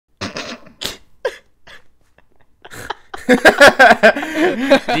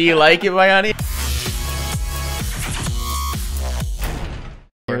Do you like it, Mayani?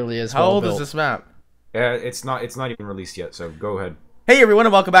 How old is this map? It's not even released yet, so go ahead. Hey everyone,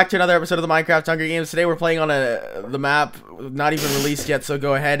 and welcome back to another episode of the Minecraft Hunger Games. Today we're playing on the map not even released yet, so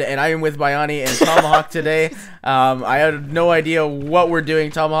go ahead. And I am with Bayani and Tomahawk today. I had no idea what we're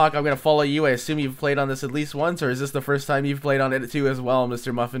doing. Tomahawk, I'm gonna follow you. I assume you've played on this at least once, or is this the first time you've played on it too as well,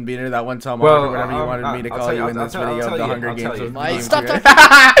 Mr. Muffin Beater? That one Tomahawk, or whatever you wanted me to call you in this video of the Hunger Games. Stop talking.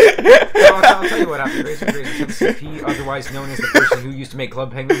 I'll tell you what happened. Razor CP, otherwise known as the person who used to make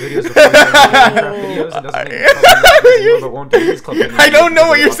Club Penguin videos before he started making Minecraft videos and doesn't make Club Penguin videos, but won't do his Club Penguin. I don't know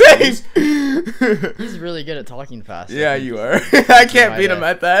what you're saying. He's really good at talking fast. Yeah, you are. I can't beat him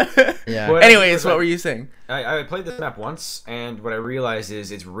at that. Yeah. Anyways, what were you saying? I played this map once, and what I realized is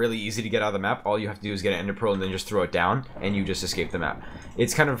it's really easy to get out of the map. All you have to do is get an ender pearl and then just throw it down, and you just escape the map.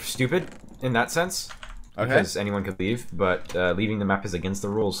 It's kind of stupid in that sense, because anyone could leave, but leaving the map is against the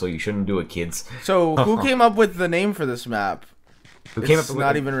rules, so you shouldn't do it, kids. So, who came up with the name for this map? It's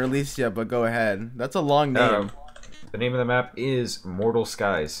not even released yet, but go ahead. That's a long name. The name of the map is Mortal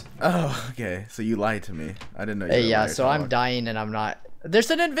Skies. Oh, okay. So you lied to me. I didn't know you Hey, were yeah, liar, so Tomahawk. I'm dying and I'm not.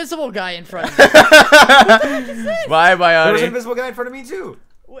 There's an invisible guy in front of me. What the heck is this? Bye, Bayani. There's an invisible guy in front of me, too.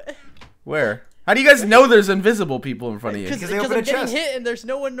 Where? How do you guys know there's invisible people in front of you? Because they I'm open a getting chest. hit and there's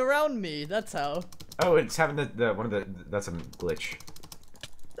no one around me. That's how. Oh, it's having that's a glitch.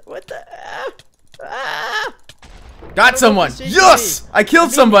 What the? Ah! Got someone! Yes! I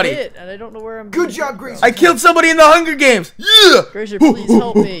killed somebody! Hit, and I don't know where I'm. Good job, Grace. I killed somebody in the Hunger Games! Yeah! Grazer, please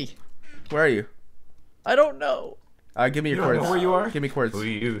help me. Where are you? I don't know. Give me your You don't cords. know where you are? Give me cords. Who do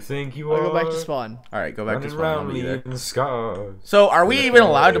you think you I'll are? go back to spawn. Alright, go back to Running spawn. I'll around meet you there. leaving scars. So, are we even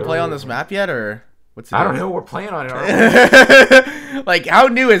allowed to play on this map yet, or what's it I don't know. We're playing on it. Aren't we? Like, how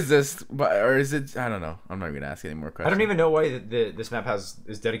new is this? Or is it? I don't know. I'm not even gonna ask any more questions. I don't even know why this map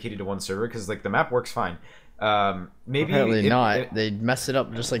is dedicated to one server, because like the map works fine. Maybe Apparently not. They messed it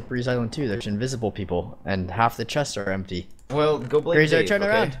up just like Breeze Island 2. There's invisible people, and half the chests are empty. Well, go blame Grazer, Dave, turn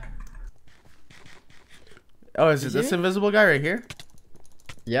okay? around. Oh, is it this invisible guy right here?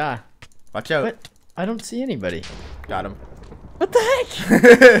 Yeah. Watch out. What? I don't see anybody. Got him. What the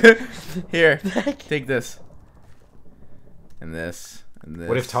heck? Here, The heck? take this. And this. And this.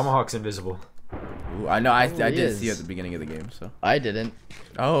 What if Tomahawk's invisible? Ooh, I know, I he did see is. at the beginning of the game, so. I didn't.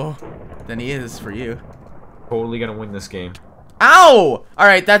 Oh, then he is for you. Totally gonna win this game. Ow!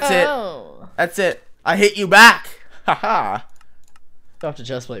 Alright, that's it. Oh. That's it. I hit you back. Haha. Drop the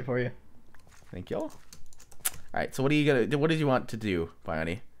chest plate for you. Thank you. Alright, so what are you gonna do? What did you want to do,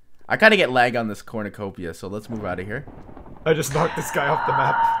 Biony? I kind of get lag on this cornucopia, so let's move out of here. I just knocked this guy off the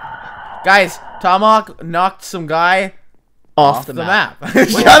map. Guys, Tomahawk knocked some guy off the map.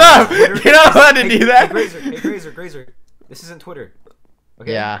 Shut up! Twitter- You're not allowed to do that. Hey, Grazer. This isn't Twitter.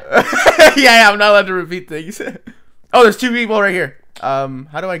 Okay. Yeah. yeah, I'm not allowed to repeat things. Oh, there's two people right here. How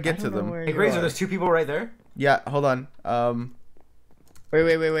do I get to them? Hey, Grazer, there's two people right there. Yeah, hold on.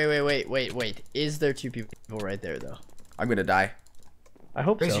 Wait. Is there two people right there though? I'm gonna die. I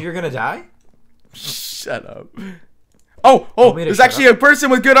hope Grazer, so. you're gonna die? Shut up. Oh, me to there's shut actually a person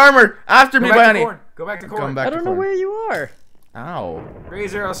with good armor after me, Biony. Go back to corn. Come back I to don't know corn. where you are. Ow.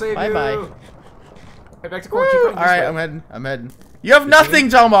 Grazer, I'll save Bye-bye. you. Head back to corn. Keep running this Alright, way. I'm heading. You have nothing,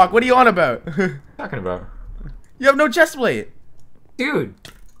 Tomahawk. What are you on about? What are you talking about? You have no chest plate. Dude.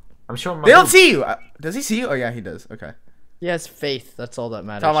 I'm showing my They don't see you. Does he see you? Oh, yeah, he does. Okay. He has faith. That's all that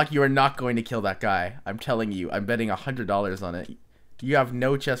matters. Tomahawk, you are not going to kill that guy. I'm telling you. I'm betting $100 on it. You have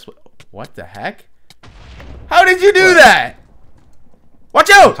no chest. What the heck? How did you do that? Watch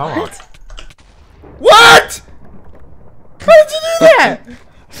out! Tomahawk. What? How did you do that?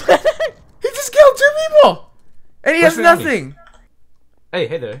 He just killed two people, and he Where's has Biony? nothing.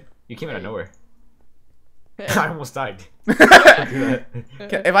 Hey there. You came out of nowhere. I almost died. Don't do that.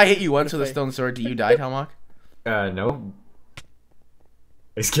 Okay, if I hit you once with a stone sword, do you die, Tomahawk? No.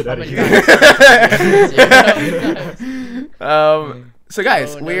 Let's get out of many here. So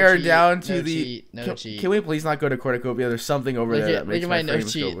guys, Oh, no we are cheat, down to no the. cheat, no can, cheat. can we please not go to cornucopia? There's something over there that Look makes at my my no frames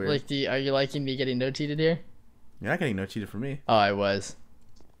go cheat. weird. Like are you liking me getting no cheated here? You're not getting no cheated from me. Oh, I was.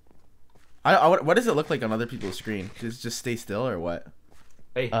 What does it look like on other people's screen? Just stay still or what?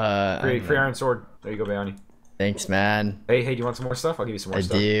 Hey, I free don't know. iron sword. There you go, Biony. Thanks, man. Hey, do you want some more stuff? I'll give you some more I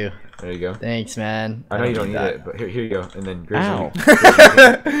stuff. do. There you go. Thanks, man. I know you don't need that. it, but here you go. And then Ow.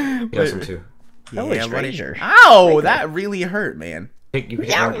 Grazer, you have some too. Holy Yeah, buddy. Grazer. Ow, that really hurt, man. You can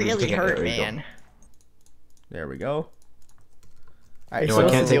That take really it. hurt, There you go. man. There we go. Alright, You know So I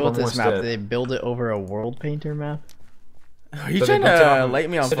what's can't the take deal one with this more map? step. Did they build it over a world painter map? Are you So they trying built it off to of- light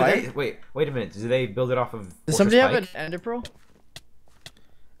me on so did fire? wait a minute. Do they build it off of? Does Fortress somebody have Pike? an ender pearl?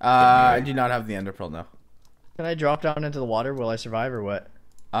 I do not have the ender pearl now. Can I drop down into the water? Will I survive or what?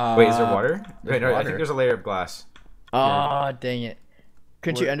 Wait, is there water? Wait, no, I water. think there's a layer of glass. Oh, dang it.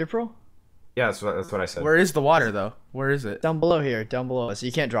 Couldn't you ender pearl? Yeah, that's what I said. Where is the water though? Where is it? Down below here, down below us.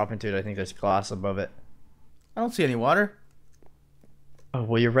 You can't drop into it. I think there's glass above it. I don't see any water. Oh,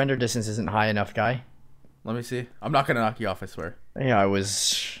 well, your render distance isn't high enough, guy. Let me see. I'm not gonna knock you off, I swear. Yeah, I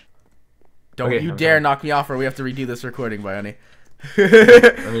was... Don't Okay, you I'm dare fine. knock me off or we have to redo this recording, Bioni.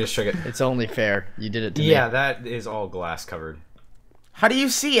 Let me just check it. It's only fair. You did it to Yeah, me. that is all glass covered. How do you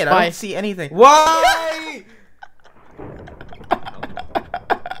see it? I Bye. don't see anything. Why?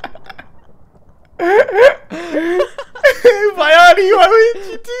 Bioni, why would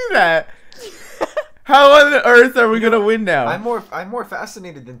you do that? How on earth are we gonna win now? I'm more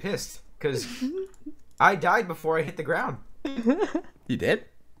fascinated than pissed because I died before I hit the ground. You did?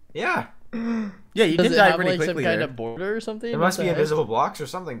 Yeah, Yeah, you Does did it die have pretty like some quickly kind there. of border or something? there What must the be heck? invisible blocks or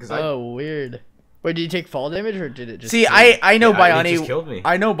something because I. Oh, weird. Wait, did you take fall damage or did it just... See, kill you? I know Yeah, it just killed Bioni. me.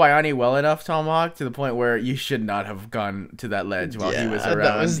 I know Bioni well enough, Tomahawk, to the point where you should not have gone to that ledge while he was Yeah, that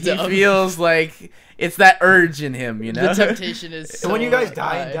around. was He dumb. feels like it's that urge in him, you know. The temptation is So when you guys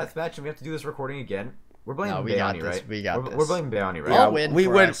die in high. deathmatch and we have to do this recording again, we're blaming No, we got Bayani, this, right? we got we're, this. We're blaming Bayani, right? I'll Yeah, win we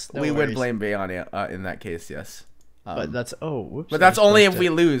for would us, no we would worries. blame Bioni in that case, yes. But that's... Oh, whoops. But that's only if I we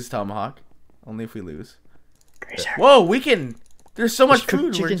lose, Tomahawk. Only if we lose. Grazer. Whoa, we can. There's so much There's cooked food.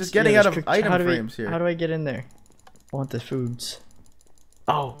 We're chickens- just getting yeah, out there's of cooked- item how do we- frames here. How do I get in there? I want the foods.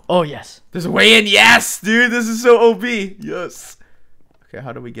 Oh, yes. There's a way in. Yes, dude. This is so OP. Yes. Okay,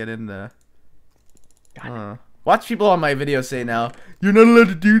 how do we get in the? Watch people on my video say now, you're not allowed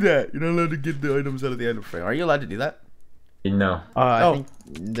to do that. You're not allowed to get the items out of the item frame. Are you allowed to do that? No. I Oh. think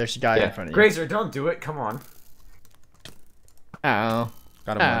there's a guy in Yeah. front of you. Grazer, don't do it. Come on. Ow.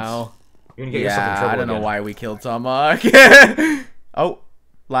 Got him once. Ow. You're gonna get yourself in Yeah, trouble I don't know again. why we killed Tomahawk. Oh,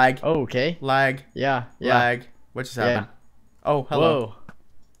 lag, Oh, okay. lag, Yeah. Yeah. lag. What just happened? Oh, hello. Whoa.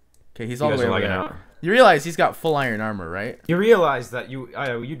 Okay, he's You all the guys way are over lagging there. out. You realize he's got full iron armor, right? You realize that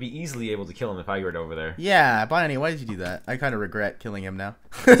you'd be easily able to kill him if I were over there. Yeah, Bonnie, why did you do that? I kind of regret killing him now.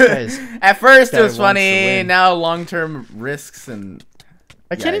 guy's- At first it guy was wants to funny, win. now long-term risks and...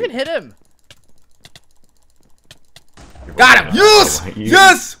 I can't Yeah. even hit him. Got him! Yes! You-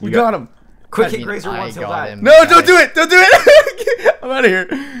 Yes! you We got- got him! Quick I hit mean, Grazer I once he'll got die. him. No, don't Guy. do it! Don't do it! I'm out of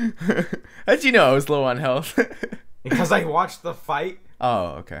here. How'd you know I was low on health? Because I watched the fight. Oh,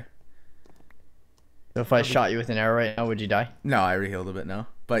 okay. So if I shot you with an arrow right now, would you die? No, I rehealed a bit now.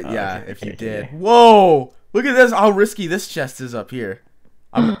 But yeah, okay, if okay, you okay, did. okay. Whoa! Look at this, how risky this chest is up here.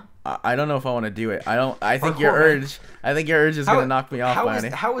 I don't know if I want to do it. I think your Parkour, urge is gonna knock me off, Biony.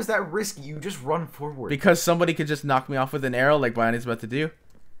 How is that risky? You just run forward. Because somebody could just knock me off with an arrow like Biony's about to do.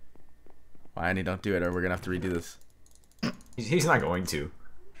 Biony, don't do it or we're gonna have to redo this. He's not going to.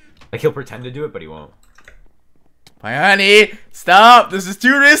 Like, he'll pretend to do it, but he won't. Biony, stop! This is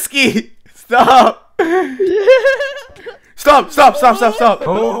too risky! Stop! Stop! Stop! Stop! Stop! Stop!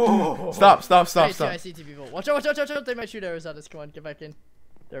 Oh! Stop! Stop! Stop! I Stop! see two people. Watch out, watch out, watch out. They might shoot arrows at us. Come on, get back in.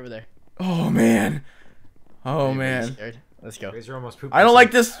 They're over there. Oh man! Oh Are you man! scared? Let's go. Grazer almost pooped I don't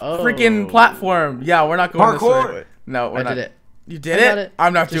like himself. this freaking platform. Yeah, we're not going Parkour! this way. No, we're I not. did it. You did I got it? it.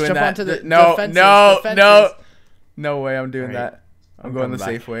 I'm not Just doing jump that. onto the No, fences, no, the no, fences. no way I'm doing Alright, that. I'm I'm going the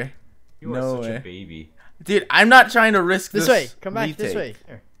coming back. safe way. You no are such way. a baby. Dude, I'm not trying to risk This this. way. Come back this retake. way.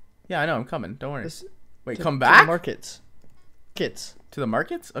 Here. Yeah, I know. I'm coming. Don't worry. This, Wait, to- come to back the markets. Kits. to the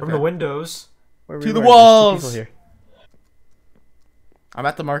markets? From Okay. the windows. Where To we the were, there's two walls. people here. I'm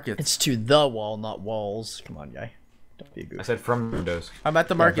at the markets. It's to the wall, not walls. Come on, guy. Don't be a I goof. said from windows. I'm at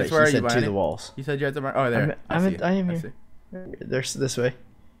the Yeah, markets. but Where are he you, said to the Biony? walls. You said you're at the market. Oh, there. I am I here. see. There's this way.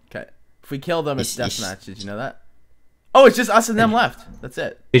 Okay. If we kill them, it's Yes, yes. deathmatch. Did you know that? Oh, it's just us and them left. That's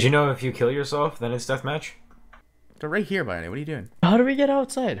it. Did you know if you kill yourself, then it's deathmatch? They're right here, Biony. What are you doing? How do we get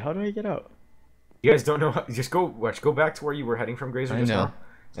outside? How do I get out? You guys don't know. Just go back to where you were heading from, Grazer, I just know. now,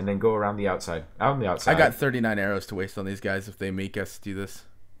 and then go around the outside. Out on the outside. I got 39 arrows to waste on these guys if they make us do this.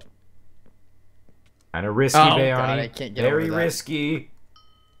 Kind of risky, Oh, Bayani. God, I can't get Very over that. risky.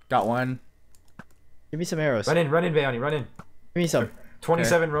 Got one. Give me some arrows. Run in, Bayani, run in. Give me some.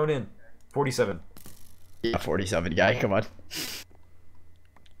 27, Ronin. 47. Yeah, 47 guy. Come on.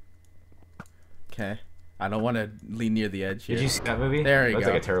 Okay. I don't want to lean near the edge here. Did you see that movie? There you That's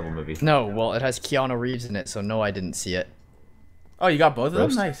go. like a terrible movie. No, well, it has Keanu Reeves in it, so no, I didn't see it. Oh, you got both of them?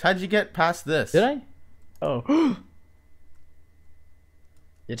 Roast. Nice. How'd you get past this? Did I? Oh.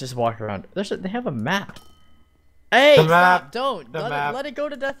 You just walk around. They have a map. Hey, The stop! map. Don't The map. let it go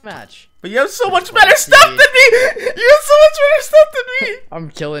to deathmatch. But you have so much better stuff than me! You have so much better stuff than me! I'm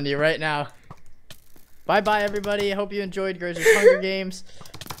killing you right now. Bye bye everybody. I hope you enjoyed Grizzy's Hunger Games.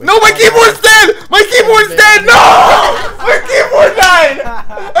 No, my keyboard's dead! My keyboard's dead! No! My keyboard died!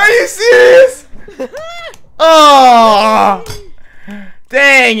 Are you serious? Oh!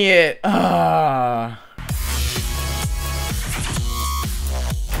 Dang it!